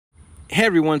Hey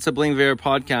everyone, it's a Bling Viera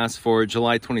podcast for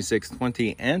July 26,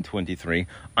 20 and 23.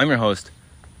 I'm your host,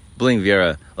 Bling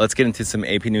Viera. Let's get into some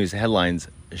AP News headlines,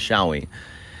 shall we?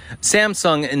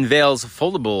 Samsung unveils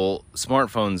foldable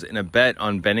smartphones in a bet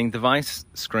on bending device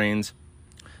screens.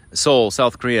 Seoul,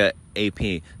 South Korea,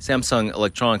 AP. Samsung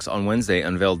Electronics on Wednesday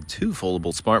unveiled two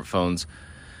foldable smartphones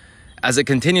as it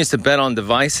continues to bet on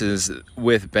devices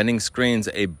with bending screens,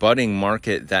 a budding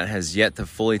market that has yet to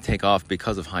fully take off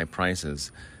because of high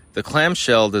prices. The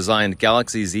clamshell-designed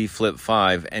Galaxy Z Flip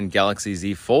 5 and Galaxy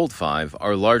Z Fold 5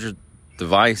 are a larger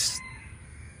device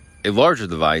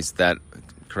that.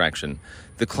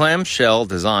 The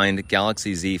clamshell-designed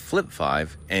Galaxy Z Flip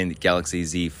 5 and Galaxy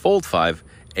Z Fold 5,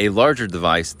 a larger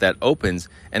device that opens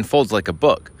and folds like a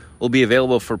book, will be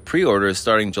available for pre-orders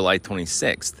starting July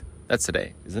 26th. That's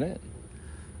today, isn't it?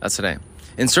 That's today.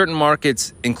 In certain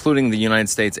markets, including the United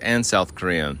States and South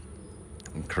Korea.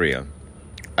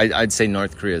 I'd say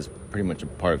North Korea is pretty much a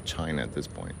part of China at this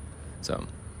point. So,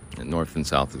 North and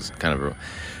South is kind of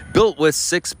built with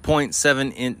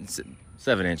 7 inch,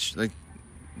 like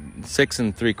 6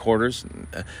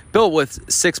 3/4. Built with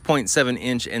 6.7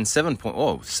 inch and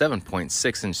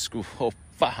 7.6 inch screen. Oh,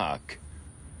 fuck.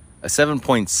 A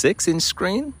 7.6 inch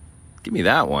screen? Give me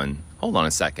that one. Hold on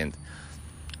a second.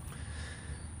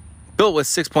 Built with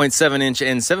 6.7 inch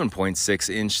and 7.6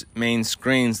 inch main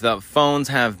screens, the phones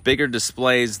have bigger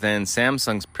displays than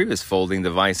Samsung's previous folding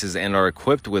devices and are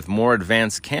equipped with more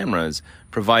advanced cameras,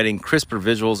 providing crisper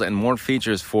visuals and more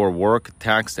features for work,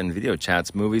 text, and video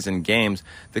chats, movies, and games,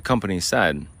 the company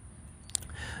said.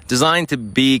 Designed to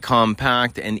be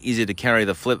compact and easy to carry,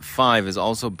 the Flip 5 is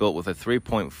also built with a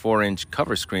 3.4 inch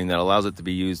cover screen that allows it to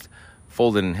be used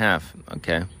folded in half.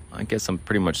 Okay, I guess I'm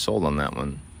pretty much sold on that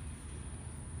one.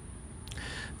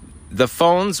 The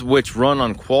phones, which run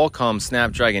on Qualcomm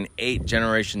Snapdragon 8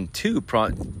 Generation 2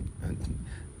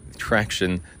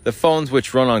 The phones,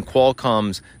 which run on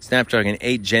Qualcomm's Snapdragon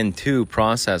 8 Gen 2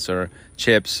 processor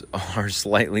chips, are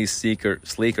slightly sleeker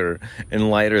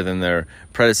and lighter than their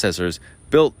predecessors,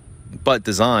 built but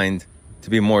designed to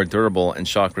be more durable and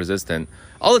shock-resistant.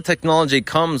 All the technology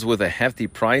comes with a hefty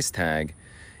price tag.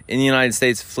 In the United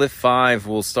States, Flip 5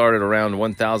 will start at around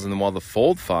 $1,000, while the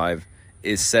Fold 5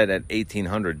 is set at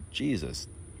 $1,800. Jesus.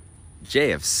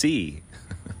 JFC.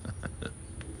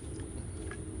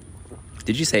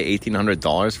 Did you say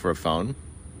 $1,800 for a phone?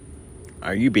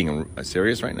 Are you being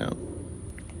serious right now?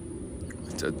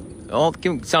 Sound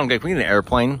good. Can we get an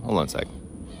airplane? Hold on a sec.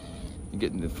 You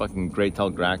getting the fucking Great Tail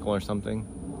Grackle or something?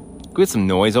 Can we get some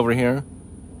noise over here?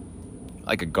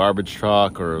 Like a garbage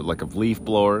truck or like a leaf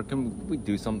blower? Can we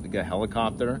do something? Get a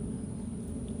helicopter?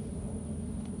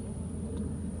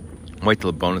 Wait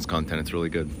till the bonus content. It's really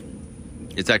good.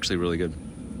 It's actually really good.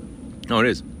 No, it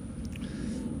is.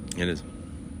 It is.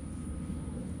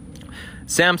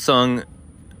 Samsung,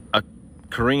 a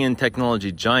Korean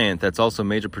technology giant that's also a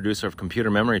major producer of computer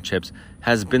memory chips,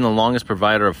 has been the longest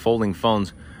provider of folding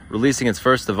phones, releasing its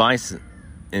first device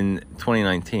in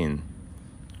 2019.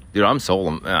 Dude, I'm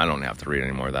sold. I don't have to read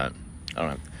any more of that.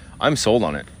 I'm sold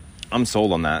on it. I'm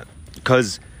sold on that.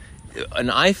 Because an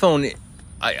iPhone...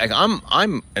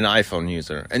 I'm an iPhone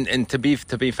user, and to be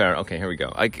fair, okay, here we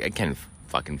go. I can't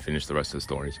fucking finish the rest of the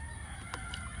stories.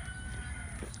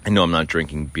 I know I'm not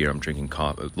drinking beer. I'm drinking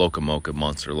coffee, Loca Mocha,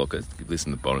 Monster Loca. At least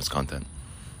in the bonus content,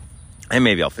 and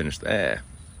maybe I'll finish.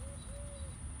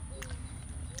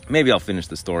 Maybe I'll finish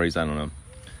the stories. I don't know,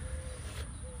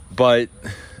 but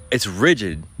it's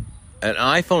rigid. An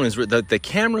iPhone is the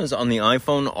cameras on the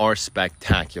iPhone are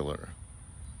spectacular.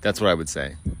 That's what I would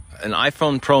say. An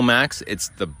iPhone Pro Max, it's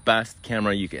the best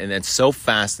camera you can, and it's so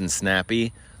fast and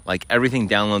snappy. Like, everything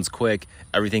downloads quick,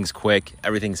 everything's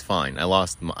fine. I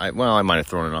might have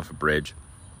thrown it off a bridge.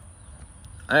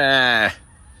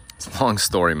 It's a long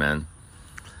story, man.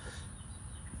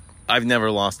 I've never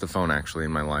lost a phone, actually,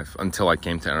 in my life, until I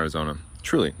came to Arizona.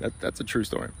 Truly, that's a true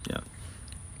story, yeah.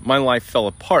 My life fell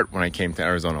apart when I came to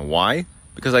Arizona. Why?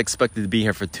 Because I expected to be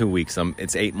here for 2 weeks.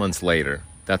 It's 8 months later.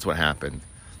 That's what happened.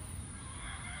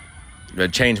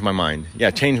 Changed my mind.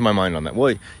 Yeah, changed my mind on that.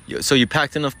 Well, so you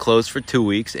packed enough clothes for 2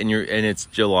 weeks, and it's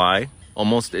July.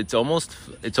 It's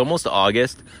almost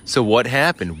August. So what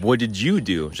happened? What did you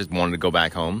do? Just wanted to go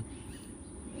back home.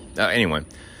 Anyway,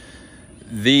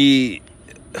 can we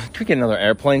get another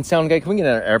airplane sound guy? Can we get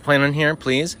another airplane on here,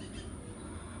 please?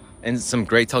 And some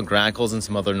Great Tail Grackles and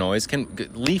some other noise.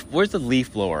 Where's the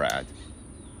leaf blower at?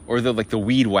 Or the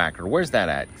weed whacker? Where's that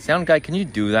at? Sound guy, can you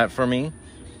do that for me?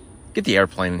 Get the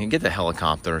airplane in here. Get the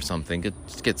helicopter or something.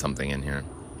 Just get something in here.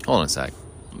 Hold on a sec.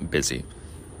 I'm busy.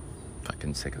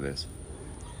 Fucking sick of this.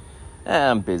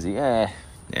 I'm busy.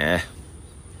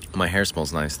 My hair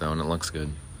smells nice, though, and it looks good.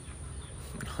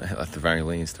 At the very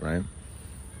least, right?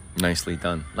 Nicely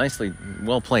done. Nicely,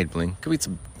 well played, Bling. Could we get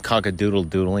some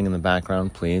cock-a-doodle-doodling in the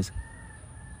background, please?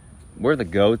 Where are the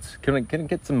goats? Can I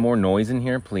get some more noise in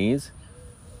here, please?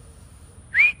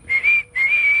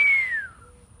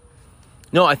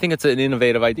 No, I think it's an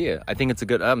innovative idea. I think it's a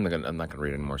good... I'm not gonna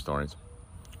read any more stories.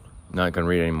 Not gonna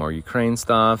read any more Ukraine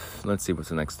stuff. Let's see what's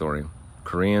the next story.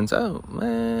 Koreans.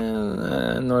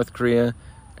 North Korea.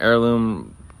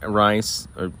 Heirloom rice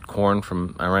or corn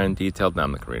from Iran detailed. No,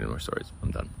 I'm not gonna read any more stories.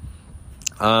 I'm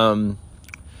done.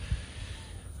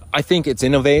 I think it's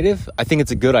innovative. I think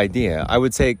it's a good idea. I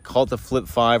would say call it the Flip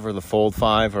 5 or the Fold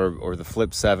 5 or the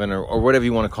Flip 7 or whatever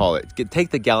you want to call it.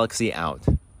 Take the Galaxy out.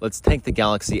 Let's take the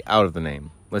Galaxy out of the name.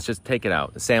 Let's just take it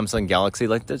out. The Samsung Galaxy,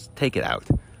 just take it out.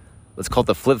 Let's call it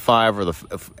the Flip 5 or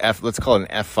the F. Let's call it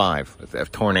an F5,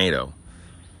 F Tornado.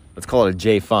 Let's call it a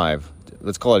J5.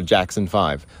 Let's call it a Jackson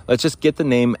 5. Let's just get the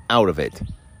name out of it.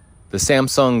 The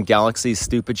Samsung Galaxy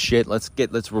stupid shit, let's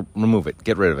remove it.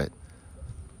 Get rid of it.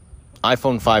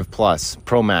 iPhone 5 Plus,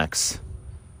 Pro Max,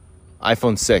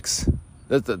 iPhone 6.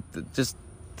 Just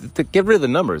get rid of the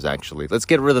numbers, actually. Let's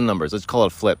get rid of the numbers. Let's call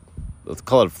it Flip. Let's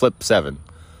call it Flip 7.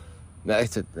 Now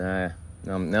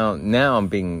I'm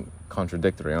being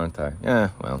contradictory, aren't I? Yeah,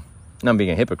 well, now I'm being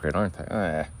a hypocrite, aren't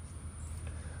I?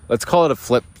 Let's call it a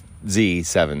Flip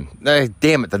Z7.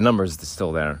 Damn it, the numbers are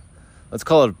still there. Let's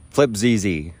call it Flip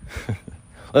ZZ.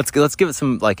 let's give it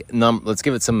some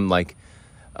alphanumeric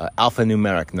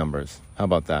numbers. How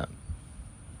about that?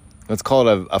 Let's call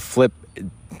it a Flip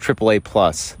AAA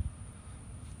Plus.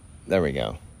 There we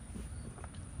go.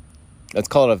 Let's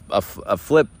call it a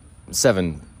Flip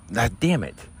 7. Damn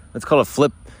it. Let's call it a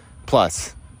Flip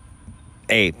Plus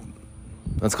A.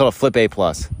 Let's call it a Flip A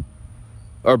Plus.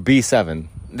 Or B7.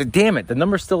 Damn it, the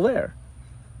number's still there.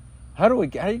 How do you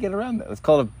get around that? Let's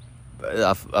call it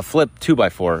a Flip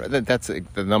 2x4. That's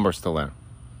the number's still there.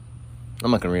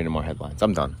 I'm not going to read any more headlines.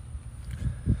 I'm done.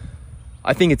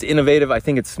 I think it's innovative. I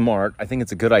think it's smart. I think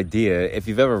it's a good idea. If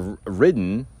you've ever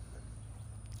ridden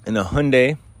in a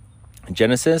Hyundai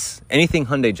Genesis, anything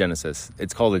Hyundai Genesis,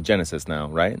 it's called a Genesis now,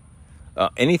 right?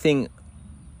 Anything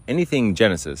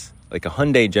Genesis, like a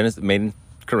Hyundai Genesis made in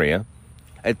Korea.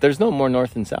 There's no more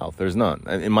North and South. There's none.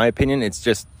 In my opinion, it's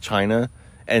just China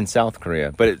and South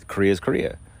Korea. But Korea's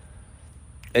Korea.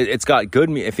 It's got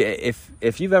good...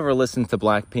 If you've ever listened to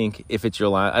Blackpink, if it's your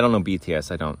last... I don't know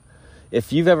BTS. I don't.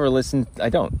 If you've ever listened... I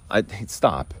don't.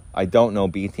 Stop. I don't know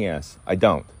BTS. I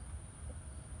don't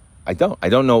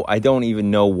know. I don't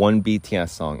even know one BTS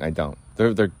song. I don't.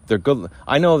 They're good.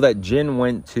 I know that Jin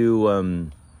went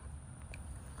to...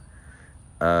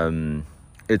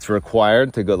 It's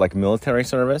required to go like military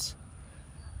service.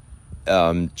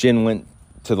 Jin went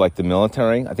to like the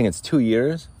military. I think it's 2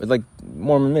 years. It's like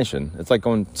more of a mission. It's like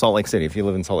going to Salt Lake City. If you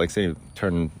live in Salt Lake City,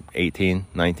 turn 18,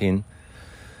 19,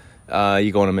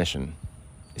 you go on a mission.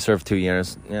 You serve 2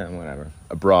 years. Yeah, whatever.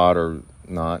 Abroad or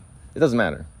not. It doesn't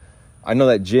matter. I know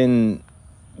that Jin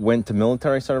went to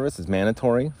military service. It's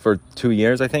mandatory for 2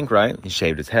 years, I think, right? He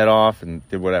shaved his head off and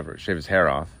did whatever. Shaved his hair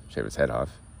off. Shaved his head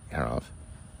off. Hair off.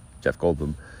 Jeff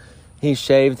Goldblum. He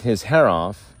shaved his hair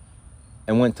off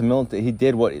and went to military. He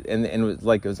did what, and it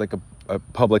was like a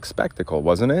public spectacle,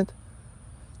 wasn't it?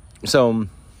 So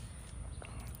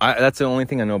that's the only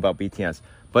thing I know about BTS.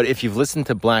 But if you've listened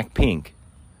to Blackpink,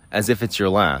 As If It's Your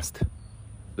Last,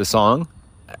 the song,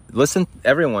 listen,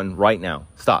 everyone, right now.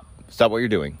 Stop what you're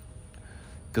doing,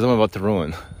 because I'm about to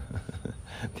ruin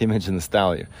the image and the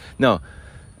style here. No,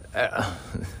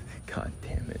 God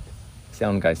damn it.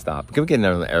 Sound guy, stop. Can we get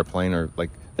another airplane or like,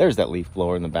 there's that leaf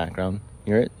blower in the background.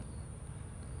 Hear it?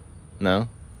 No?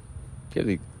 Get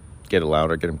it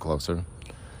louder, get him closer.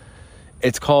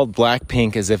 It's called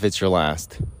Blackpink, As If It's Your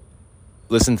Last.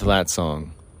 Listen to that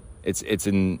song. It's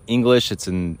in English, it's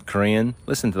in Korean.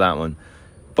 Listen to that one.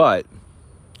 But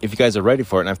if you guys are ready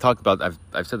for it, and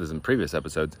I've said this in previous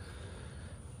episodes,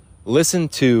 listen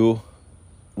to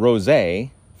Rosé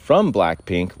from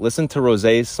Blackpink. Listen to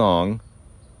Rosé's song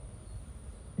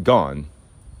Gone,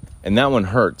 and that one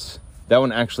hurts. That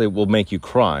one actually will make you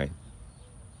cry.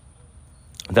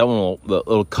 That one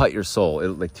it'll cut your soul,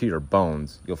 like to your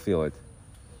bones. You'll feel it.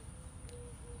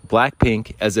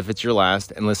 Blackpink, As If It's Your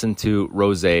Last, and listen to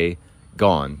Rosé,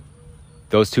 Gone.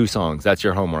 Those two songs. That's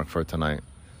your homework for tonight.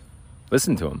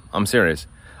 Listen to them. I'm serious.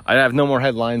 I have no more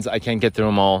headlines. I can't get through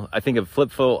them all. I think a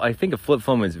flip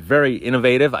phone is very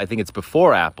innovative. I think it's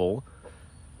before Apple.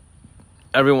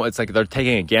 Everyone, it's like they're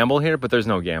taking a gamble here, but there's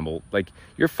no gamble. Like,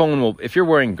 your phone will, if you're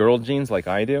wearing girl jeans like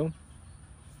I do,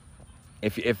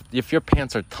 if your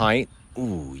pants are tight,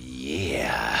 ooh,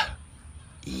 yeah,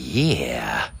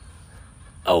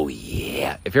 Oh,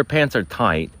 yeah. If your pants are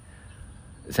tight,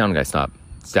 sound guy, stop.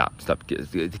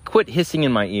 Quit hissing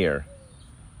in my ear.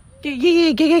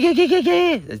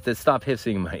 Stop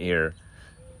hissing in my ear.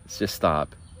 Just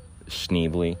stop.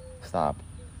 Schneebly. Stop.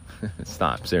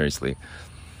 Stop, seriously.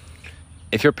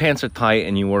 If your pants are tight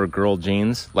and you wear girl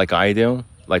jeans like I do,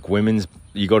 like women's,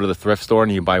 you go to the thrift store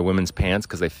and you buy women's pants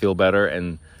because they feel better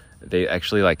and they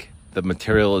actually like the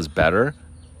material is better.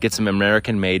 Get some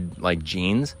American-made like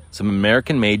jeans, some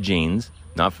American-made jeans,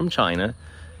 not from China,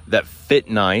 that fit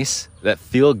nice, that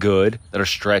feel good, that are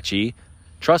stretchy.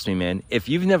 Trust me, man. If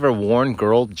you've never worn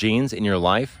girl jeans in your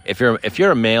life, if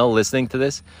you're a male listening to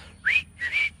this,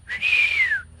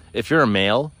 if you're a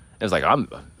male, it's like I'm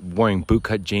wearing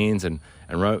bootcut jeans and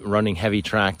running heavy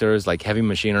tractors, like heavy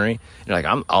machinery. You're like,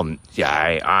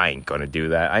 I ain't gonna do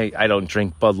that. I don't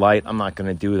drink Bud Light. I'm not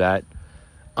gonna do that.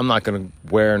 I'm not gonna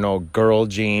wear no girl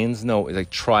jeans. No,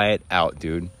 like try it out,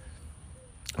 dude.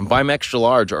 And buy them extra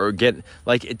large or get,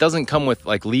 like, it doesn't come with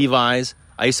like Levi's.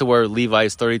 I used to wear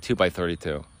Levi's 32 by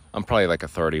 32. I'm probably like a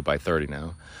 30 by 30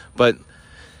 now. But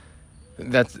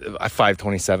that's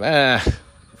 527.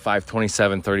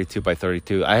 527, 32 by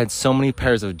 32. I had so many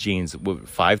pairs of jeans with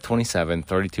 527,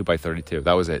 32 by 32.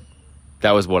 That was it.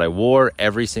 That was what I wore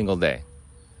every single day.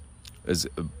 It was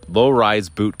low-rise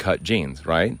boot-cut jeans,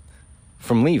 right?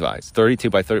 From Levi's, 32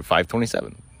 by 30,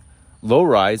 527.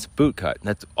 Low-rise boot-cut.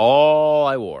 That's all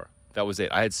I wore. That was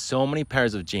it. I had so many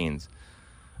pairs of jeans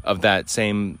of that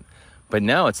same... But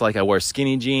now it's like I wear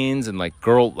skinny jeans and like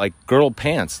girl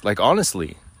pants. Like,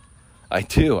 honestly, I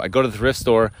do. I go to the thrift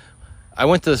store... I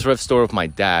went to the thrift store with my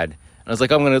dad, and I was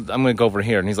like, I'm gonna go over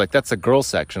here, and he's like, that's the girl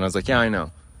section. I was like, yeah, I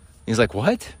know. He's like,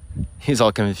 what? He's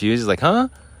all confused. He's like, huh?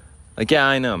 Like, yeah,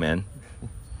 I know, man.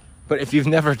 But if you've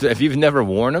never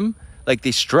worn them, like,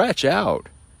 they stretch out.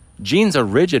 Jeans are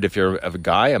rigid if you're a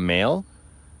guy, a male.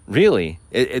 Really,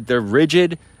 they're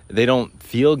rigid. They don't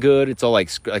feel good. It's all like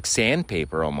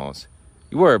sandpaper almost.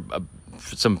 You wear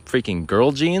some freaking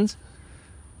girl jeans.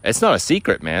 It's not a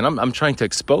secret, man. I'm trying to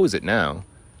expose it now.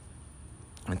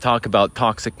 And talk about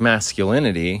toxic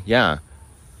masculinity, yeah.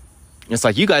 It's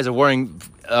like you guys are wearing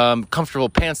comfortable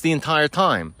pants the entire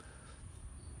time.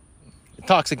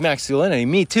 Toxic masculinity,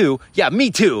 me too. Yeah, me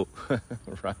too.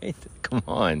 Right? Come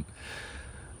on.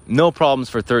 No problems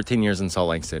for 13 years in Salt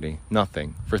Lake City.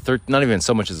 Nothing. Not even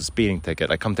so much as a speeding ticket.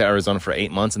 I come to Arizona for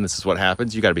 8 months and this is what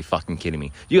happens? You gotta be fucking kidding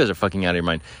me. You guys are fucking out of your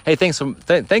mind. Hey, thanks so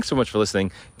much for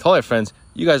listening. Tell your friends,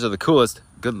 you guys are the coolest.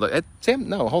 Good luck. Sam,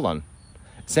 no, hold on.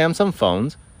 Samsung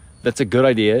phones, that's a good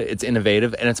idea. It's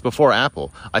innovative, and it's before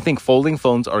Apple. I think folding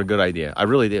phones are a good idea. I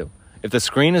really do. If the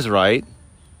screen is right,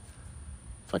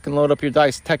 fucking load up your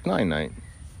Dice Tech 9 night.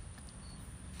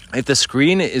 If the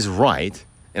screen is right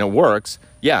and it works,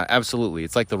 yeah, absolutely.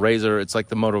 It's like the Razor. It's like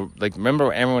the Moto. Like,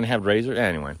 remember everyone had Razor?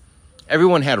 Anyway,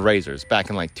 everyone had Razors back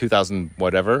in like 2000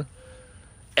 whatever.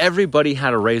 Everybody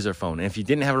had a Razor phone, and if you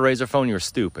didn't have a Razor phone, you were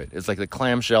stupid. It's like the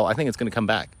clamshell. I think it's going to come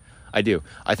back. I do.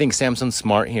 I think Samsung's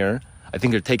smart here. I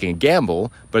think they're taking a gamble,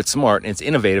 but it's smart and it's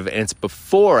innovative and it's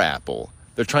before Apple.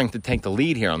 They're trying to take the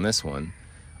lead here on this one.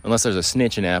 Unless there's a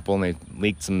snitch in Apple and they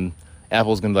leaked some...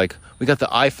 Apple's going to be like, we got the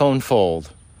iPhone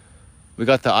Fold. We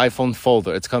got the iPhone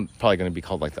Folder. It's probably going to be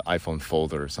called like the iPhone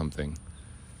Folder or something.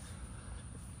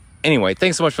 Anyway,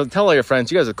 thanks so much tell all your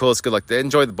friends. You guys are the coolest. Good luck.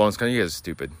 Enjoy the bonus content. You guys are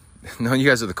stupid. No, you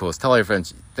guys are the coolest. Tell all your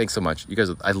friends. Thanks so much.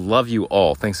 I love you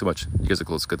all. Thanks so much. You guys are the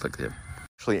coolest. Good luck to you.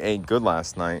 Actually ate good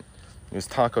last night. It was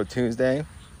Taco Tuesday.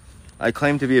 I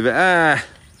claim to be No,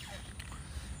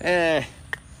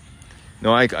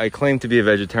 I claim to be a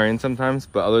vegetarian sometimes,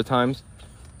 but other times,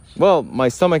 well, my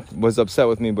stomach was upset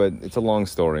with me, but it's a long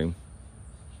story.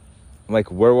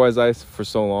 Like, where was I for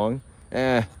so long?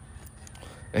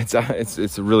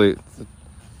 It's really...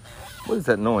 What is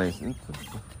that noise?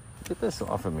 Get this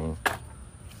off of me.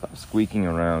 Stop squeaking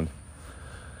around.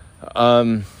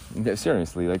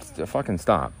 Seriously, like, fucking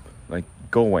stop. Like,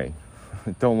 go away.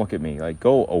 Don't look at me. Like,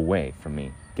 go away from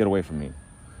me. Get away from me.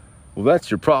 Well, that's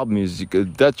your problem is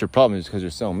because you're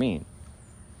so mean.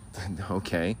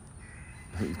 Okay.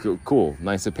 Cool.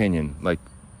 Nice opinion. Like,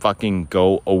 fucking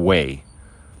go away.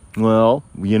 Well,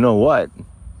 you know what?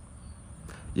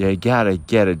 You gotta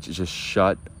get it. Just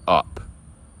shut up.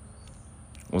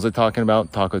 What was I talking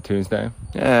about? Taco Tuesday?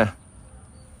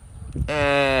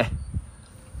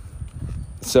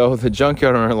 So the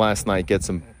junkyard owner last night gets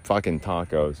some fucking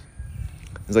tacos.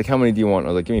 He's like, how many do you want? I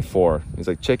was like, give me 4. He's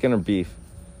like, chicken or beef?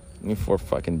 Give me 4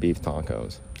 fucking beef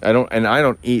tacos. I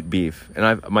don't eat beef.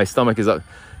 And my stomach is up.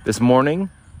 This morning,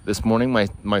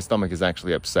 my stomach is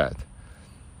actually upset.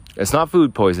 It's not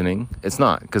food poisoning. It's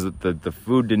not, because the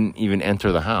food didn't even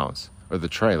enter the house or the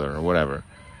trailer or whatever.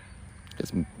 Get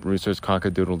some roosters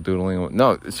cock-a-doodle-doodling.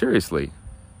 No, seriously.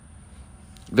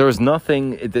 There was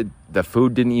nothing, the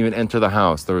food didn't even enter the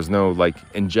house. There was no, like,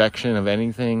 injection of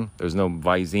anything. There was no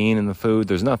Visine in the food.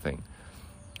 There's nothing.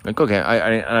 Like, okay,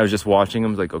 I was just watching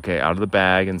them, like, okay, out of the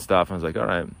bag and stuff. I was like, all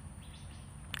right,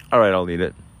 I'll eat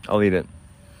it.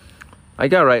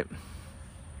 Like, all right.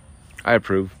 I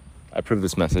approve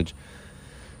this message.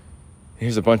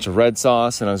 Here's a bunch of red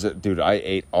sauce, and I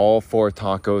ate all 4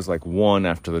 tacos, like, one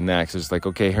after the next. It's like,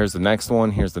 okay, here's the next one.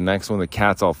 The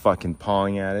cat's all fucking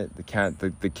pawing at it. The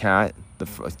cat,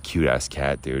 cute-ass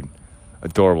cat, dude.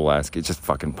 Adorable-ass. It's just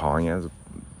fucking pawing at it. There's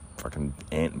a fucking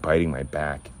ant biting my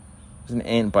back. There's an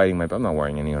ant biting my back. I'm not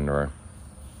wearing any underwear.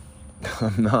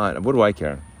 I'm not. What do I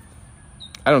care?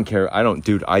 I don't care. I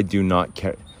do not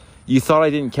care. You thought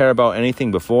I didn't care about anything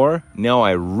before? No,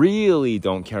 I really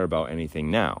don't care about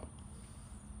anything now.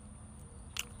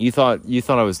 You thought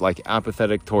I was, like,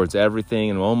 apathetic towards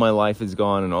everything, and oh, my life is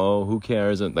gone, and oh, who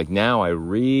cares? And, like, now I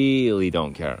really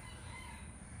don't care.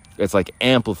 It's, like,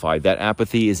 amplified. That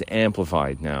apathy is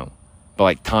amplified now, but,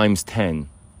 like, times 10.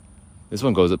 This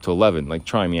one goes up to 11. Like,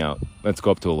 try me out. Let's go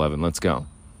up to 11. Let's go.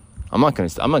 I'm not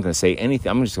gonna say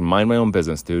anything. I'm just gonna mind my own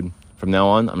business, dude. From now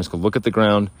on, I'm just gonna look at the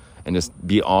ground and just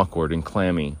be awkward and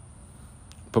clammy.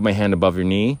 Put my hand above your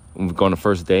knee when we go on a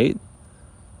first date.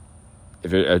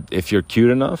 If you're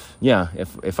cute enough, yeah.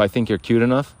 If I think you're cute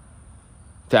enough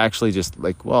to actually just,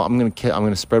 like, well, I'm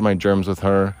gonna spread my germs with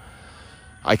her.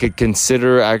 I could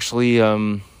consider actually,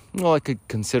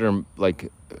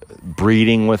 like,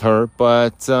 breeding with her,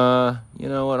 but you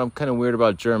know what? I'm kind of weird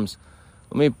about germs.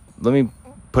 Let me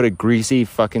put a greasy,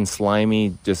 fucking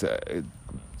slimy, just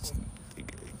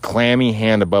clammy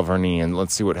hand above her knee, and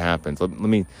let's see what happens. Let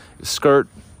me skirt,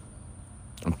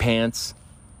 pants.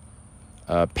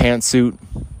 Pantsuit,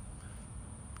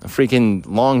 freaking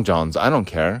long johns. I don't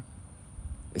care.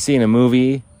 Seeing a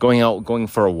movie, going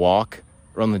for a walk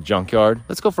around the junkyard.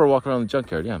 Let's go for a walk around the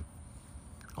junkyard. Yeah,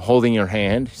 holding your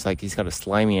hand. He's got a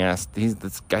slimy ass.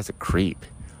 This guy's a creep.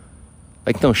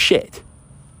 Like, no shit.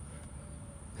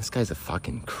 This guy's a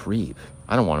fucking creep.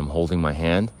 I don't want him holding my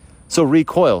hand. So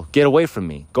recoil. Get away from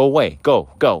me. Go away. Go.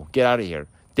 Get out of here.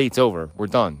 Date's over. We're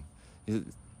done.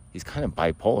 He's kind of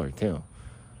bipolar too.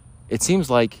 It seems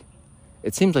like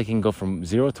he can go from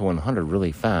 0 to 100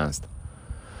 really fast.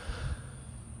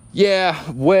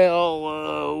 Yeah, well,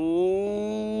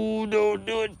 don't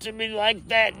do it to me like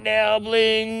that now,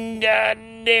 Bling. God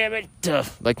damn it.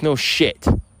 Like, no shit.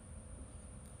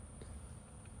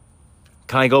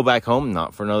 Can I go back home?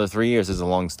 Not for another 3 years. It's a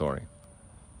long story.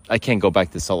 I can't go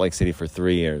back to Salt Lake City for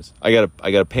 3 years. I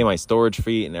gotta pay my storage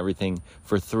fee and everything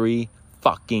for 3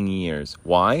 fucking years.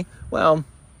 Why? Well,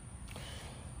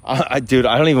 dude,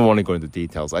 I don't even want to go into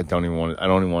details. I don't even want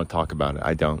to talk about it.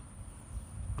 I don't.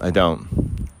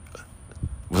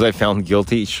 Was I found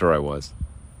guilty? Sure I was.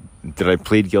 Did I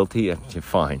plead guilty?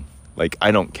 Fine. Like, I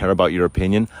don't care about your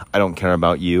opinion. I don't care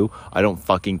about you. I don't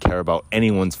fucking care about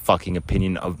anyone's fucking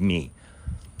opinion of me.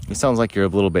 It sounds like you're a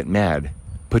little bit mad.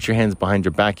 Put your hands behind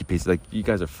your back, you piece. Like, you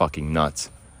guys are fucking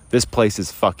nuts. This place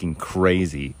is fucking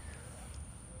crazy.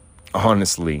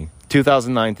 Honestly.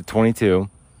 2009 to 22.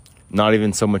 Not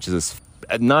even so much as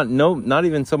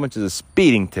a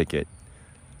speeding ticket.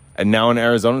 And now in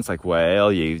Arizona, it's like,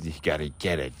 well, you gotta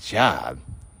get a job,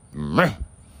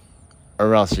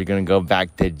 or else you're gonna go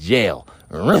back to jail.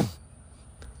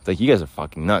 It's like, you guys are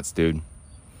fucking nuts, dude.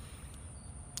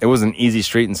 It was an easy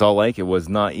street in Salt Lake. It was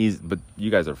not easy, but you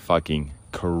guys are fucking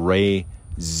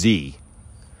crazy.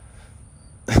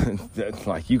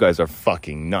 Like, you guys are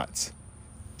fucking nuts.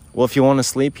 Well, if you want to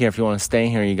sleep here, if you want to stay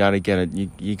here, you got to get it.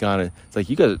 You got to, it's like,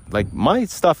 you got to, like, my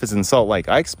stuff is in Salt Lake.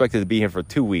 I expected to be here for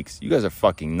 2 weeks. You guys are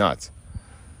fucking nuts.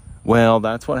 Well,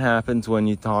 that's what happens when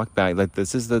you talk back. Like,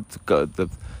 this is the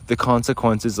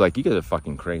consequences. Like, you guys are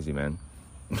fucking crazy, man.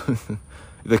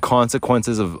 The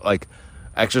consequences of, like,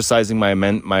 exercising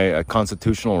my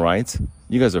constitutional rights.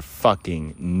 You guys are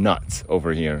fucking nuts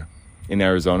over here in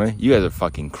Arizona. You guys are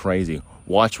fucking crazy.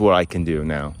 Watch what I can do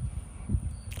now.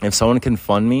 If someone can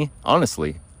fund me,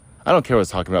 honestly, I don't care what I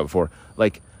was talking about before.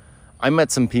 Like, I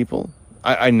met some people.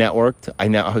 I networked. I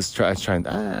was trying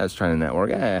to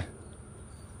network.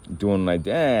 Doing my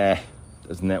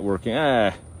just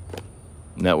networking.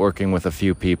 Networking with a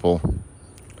few people,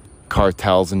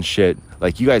 cartels and shit.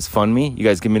 Like, you guys fund me. You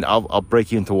guys give me. I'll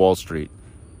break you into Wall Street.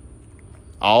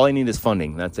 All I need is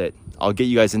funding. That's it. I'll get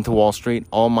you guys into Wall Street.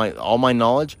 All my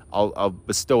knowledge, I'll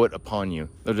bestow it upon you.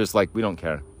 They're just like, we don't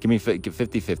care. Give me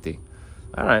 50-50.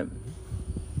 All right.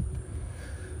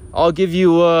 I'll give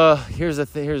you. Here's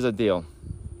a deal.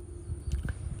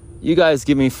 You guys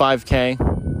give me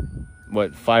 $5,000.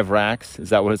 What, 5 racks? Is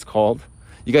that what it's called?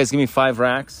 You guys give me 5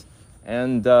 racks,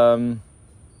 and I'll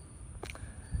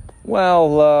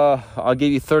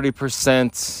give you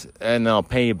 30%, and I'll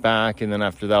pay you back, and then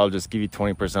after that, I'll just give you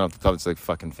 20% off the top. It's like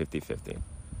fucking 50-50.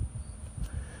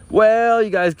 Well, you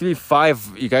guys give me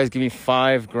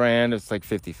 $5,000. It's like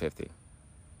 50-50.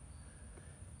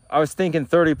 I was thinking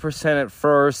 30% at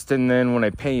first, and then when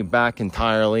I pay you back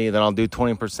entirely, then I'll do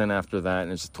 20% after that,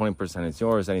 and it's just 20% is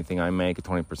yours. Anything I make,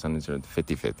 20% is yours.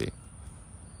 50-50.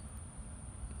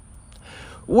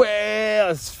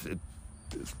 Well,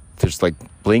 there's like,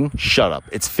 bling, shut up.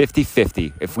 It's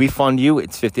 50-50. If we fund you,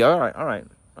 it's 50. All right.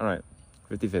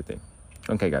 50-50.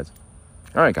 Okay, guys.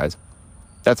 All right, guys.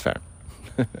 That's fair.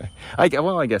 I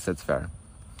guess that's fair.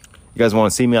 You guys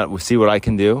want to see what I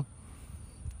can do?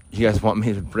 You guys want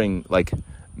me to bring like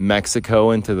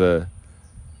Mexico into the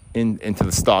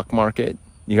stock market?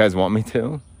 You guys want me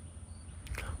to?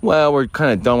 Well, we're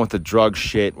kind of done with the drug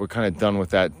shit. We're kind of done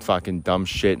with that fucking dumb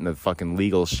shit and the fucking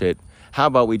legal shit. How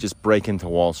about we just break into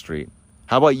Wall Street?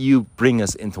 How about you bring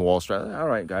us into Wall Street? All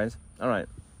right, guys. All right.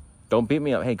 Don't beat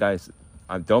me up. Hey, guys,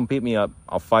 don't beat me up.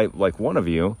 I'll fight like one of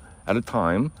you at a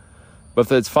time. But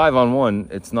if it's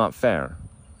 5-on-1, it's not fair.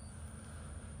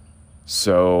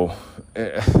 So,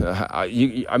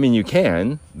 you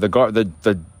can.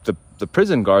 The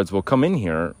prison guards will come in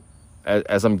here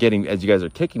as you guys are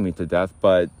kicking me to death.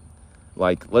 But,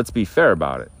 like, let's be fair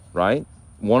about it, right?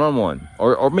 1-on-1,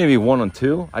 or maybe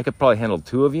 1-on-2. I could probably handle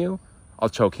 2 of you. I'll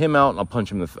choke him out and I'll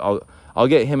punch him. I'll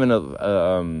get him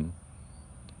in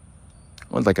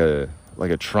like a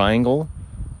triangle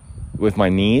with my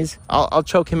knees. I'll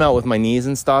choke him out with my knees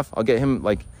and stuff. I'll get him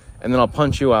like. And then I'll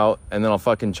punch you out, and then I'll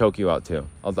fucking choke you out too.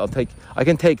 I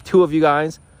can take 2 of you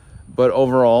guys, but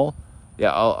overall,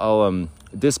 yeah, I'll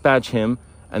dispatch him,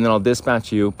 and then I'll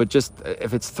dispatch you. But just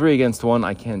if it's 3 against 1,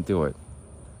 I can't do it.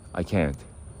 I can't.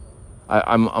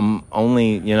 I'm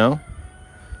only,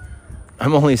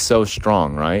 I'm only so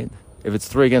strong, right? If it's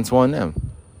 3 against 1, yeah.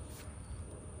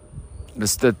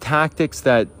 The tactics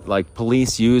that like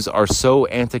police use are so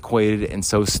antiquated and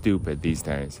so stupid these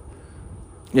days.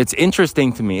 It's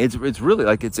interesting to me. It's really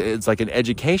like it's like an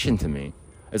education to me.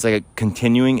 It's like a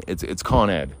continuing. It's Con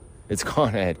Ed. It's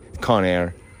Con Ed. Con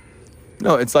Air.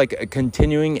 No, it's like a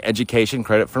continuing education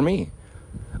credit for me.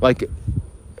 Like,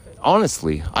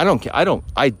 honestly, I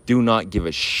do not give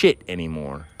a shit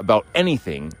anymore about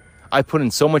anything. I put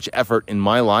in so much effort in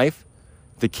my life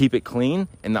to keep it clean,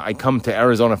 and I come to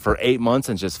Arizona for 8 months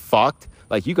and just fucked.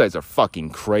 Like, you guys are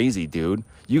fucking crazy, dude.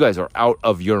 You guys are out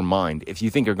of your mind if you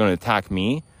think you're going to attack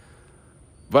me.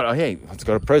 But, hey, let's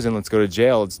go to prison. Let's go to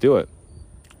jail. Let's do it.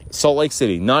 Salt Lake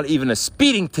City. Not even a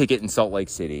speeding ticket in Salt Lake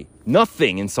City.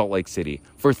 Nothing in Salt Lake City.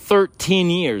 For 13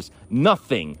 years,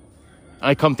 nothing.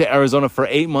 I come to Arizona for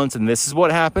 8 months, and this is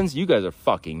what happens? You guys are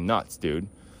fucking nuts, dude.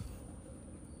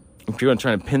 If you're going to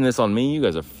try and pin this on me, you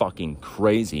guys are fucking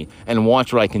crazy. And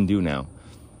watch what I can do now.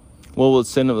 Well,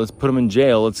 let's put them in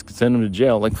jail. Let's send them to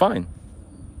jail. Like, fine.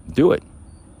 Do it.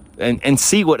 And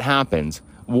see what happens.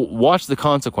 Watch the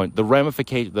consequence, the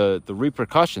ramification, the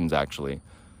repercussions, actually.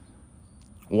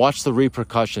 Watch the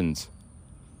repercussions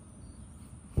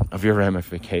of your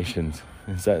ramifications.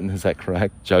 Is that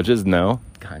correct? Judges, no?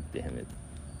 God damn it.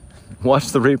 Watch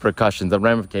the repercussions, the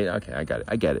ramifications. Okay,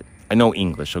 I get it. I know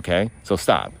English, okay? So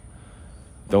stop.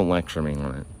 Don't lecture me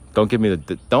on it. Don't give me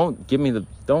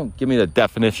the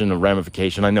definition of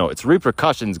ramification. I know it's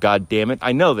repercussions. God damn it!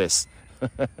 I know this.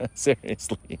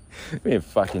 Seriously,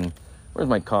 where's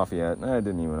my coffee at? I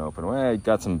didn't even open it. I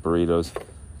got some burritos,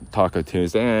 Taco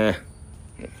Tuesday.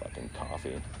 Fucking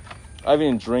coffee. I haven't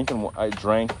even drinking.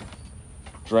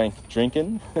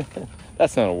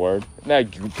 That's not a word. Now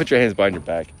put your hands behind your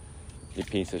back, you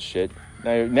piece of shit.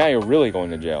 Now you're really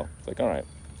going to jail. It's like, all right,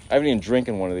 I haven't even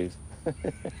drinking one of these.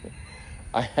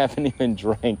 I haven't even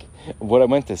drank. What I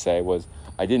meant to say was,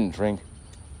 I didn't drink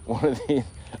one of these.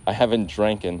 I haven't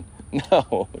dranken.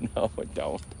 No, I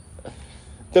don't.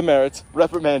 Demerits.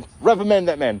 Reprimand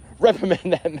that man.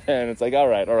 It's like, all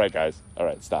right, guys. All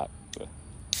right, stop.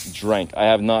 Drank. I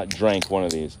have not drank one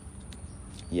of these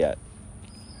yet.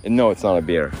 And no, it's not a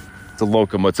beer. It's a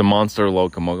Locomo. It's a Monster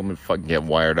Locomo. I'm gonna fucking get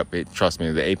wired up. Trust me,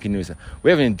 the AP News.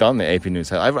 We haven't even done the AP News.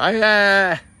 No,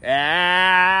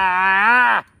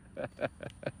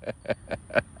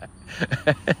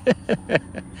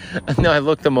 I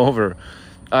looked them over.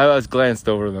 I was glanced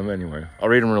over them anyway. I'll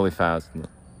read them really fast.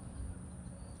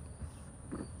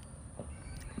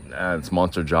 It's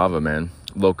Monster Java, man.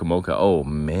 Locomoca. Oh,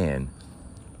 man.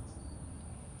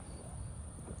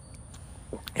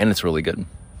 And it's really good.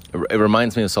 It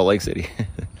reminds me of Salt Lake City,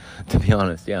 to be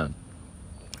honest, yeah.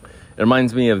 It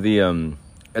reminds me of the,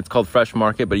 it's called Fresh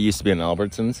Market, but it used to be an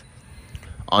Albertsons.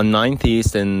 on 9th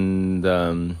East and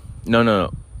no.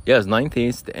 Yeah, it's 9th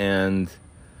East and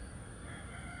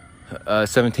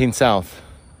 17th South.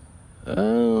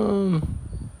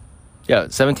 Yeah,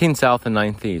 17th South and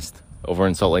 9th East over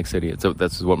in Salt Lake City.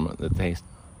 That's what the taste.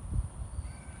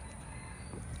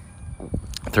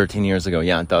 13 years ago.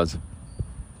 Yeah, it does.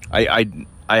 I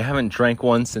haven't drank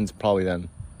one since probably then.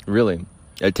 Really.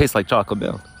 It tastes like chocolate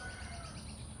milk.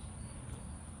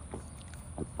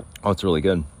 Oh, it's really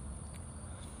good.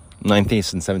 9th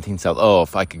East and 17th South. Oh,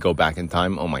 if I could go back in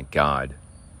time. Oh, my God.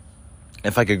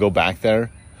 If I could go back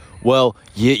there. Well,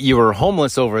 you were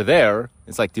homeless over there.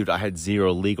 It's like, dude, I had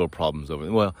zero legal problems over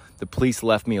there. Well, the police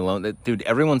left me alone. Dude,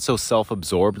 everyone's so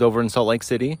self-absorbed over in Salt Lake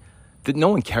City that no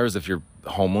one cares if you're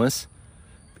homeless.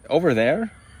 Over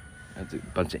there, that's a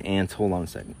bunch of ants. Hold on a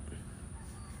second.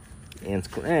 Ants.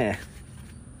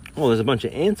 Oh, there's a bunch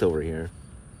of ants over here.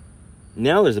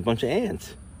 Now there's a bunch of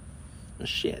ants. Oh,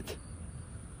 shit.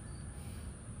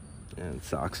 Yeah, it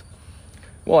sucks.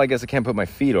 Well, I guess I can't put my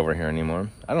feet over here anymore.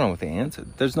 I don't know what the ants are.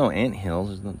 There's no ant hills.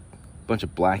 There's no bunch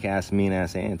of black-ass,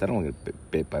 mean-ass ants. I don't want to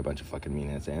get bit by a bunch of fucking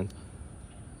mean-ass ants.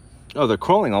 Oh, they're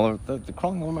crawling all over. They're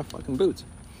crawling over my fucking boots.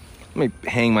 Let me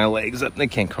hang my legs up. They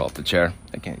can't crawl up the chair.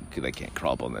 They can't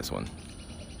crawl up on this one.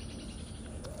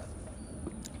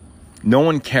 No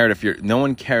one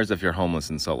cares if you're homeless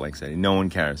in Salt Lake City. No one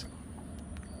cares.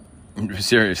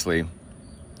 Seriously.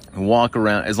 Walk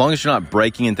around. As long as you're not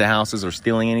breaking into houses or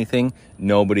stealing anything,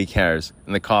 nobody cares.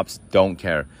 And the cops don't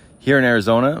care. Here in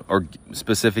Arizona, or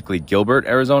specifically Gilbert,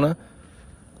 Arizona,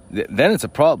 then it's a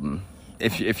problem.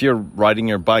 If you're riding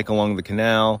your bike along the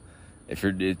canal, if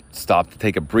you stop to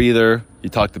take a breather, you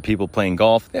talk to people playing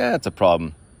golf, yeah, it's a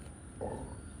problem.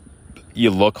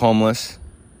 You look homeless,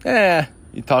 are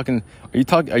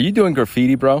you doing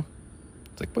graffiti, bro?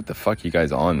 It's like, what the fuck are you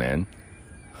guys on, man?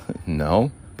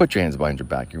 No. Put your hands behind your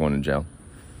back. You're going to jail.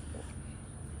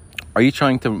 Are you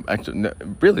trying to... Actually, no,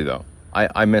 really, though.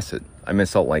 I miss it. I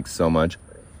miss Salt Lake so much.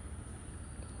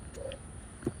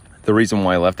 The reason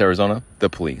why I left Arizona? The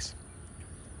police.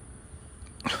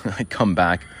 I come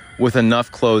back with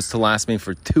enough clothes to last me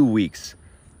for 2 weeks.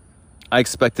 I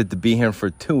expected to be here for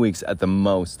 2 weeks at the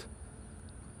most.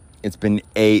 It's been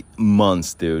 8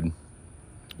 months, dude.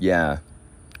 Yeah.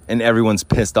 And everyone's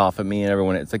pissed off at me and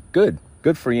everyone... It's like, good.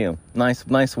 Good for you.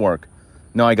 Nice work.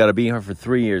 No, I got to be here for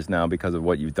 3 years now because of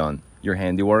what you've done. Your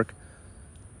handiwork.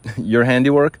 Your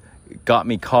handiwork got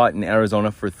me caught in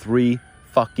Arizona for 3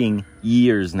 fucking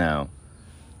years now.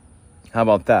 How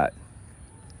about that?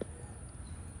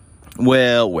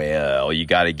 Well, you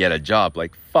got to get a job.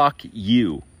 Like, fuck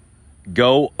you.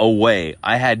 Go away.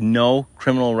 I had no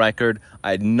criminal record.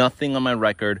 I had nothing on my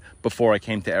record before I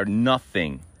came to Arizona.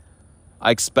 Nothing.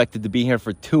 I expected to be here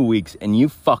for 2 weeks and you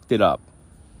fucked it up.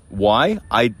 Why?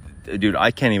 Dude,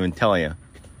 I can't even tell you.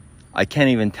 I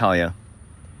can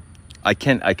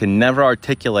never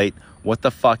articulate what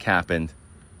the fuck happened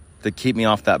to keep me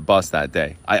off that bus that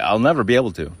day. I'll never be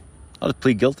able to. I'll just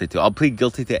plead guilty to. I'll plead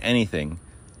guilty to anything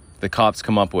the cops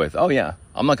come up with. Oh yeah,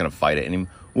 I'm not gonna fight it anymore.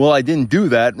 Well, I didn't do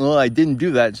that.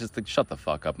 It's just like, shut the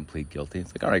fuck up and plead guilty.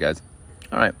 It's like, all right, guys.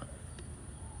 All right.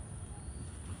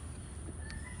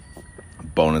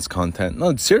 Bonus content.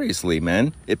 No, seriously,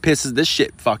 man. This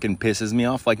shit fucking pisses me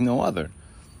off like no other.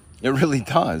 It really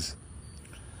does.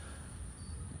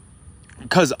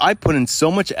 Because I put in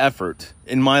so much effort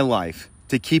in my life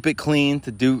to keep it clean,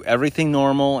 to do everything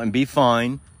normal and be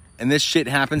fine. And this shit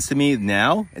happens to me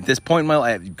now, at this point in my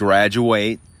life, I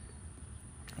graduate,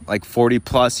 like 40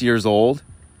 plus years old.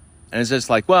 And it's just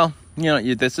like, well,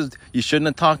 you shouldn't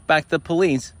have talked back to the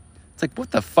police. It's like,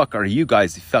 what the fuck are you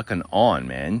guys fucking on,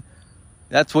 man?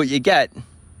 That's what you get.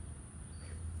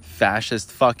 Fascist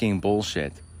fucking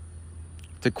bullshit.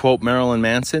 To quote Marilyn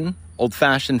Manson,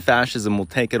 old-fashioned fascism will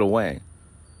take it away.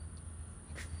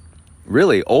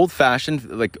 Really, old-fashioned,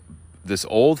 like this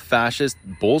old fascist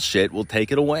bullshit will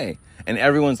take it away. And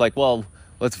everyone's like, well,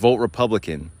 let's vote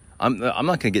Republican. I'm not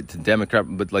going to get to Democrat,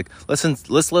 but like, let's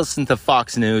listen to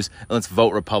Fox News and let's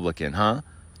vote Republican, huh?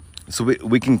 So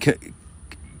we can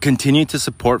continue to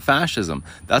support fascism.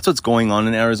 That's what's going on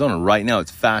in Arizona right now.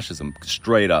 It's fascism,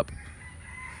 straight up.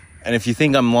 And if you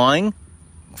think I'm lying,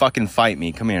 fucking fight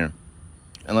me. Come here.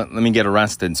 And let me get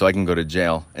arrested so I can go to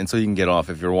jail. And so you can get off.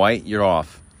 If you're white, you're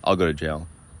off. I'll go to jail.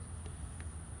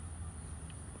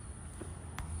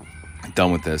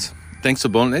 Done with this. Thanks for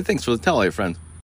the tell all your friends.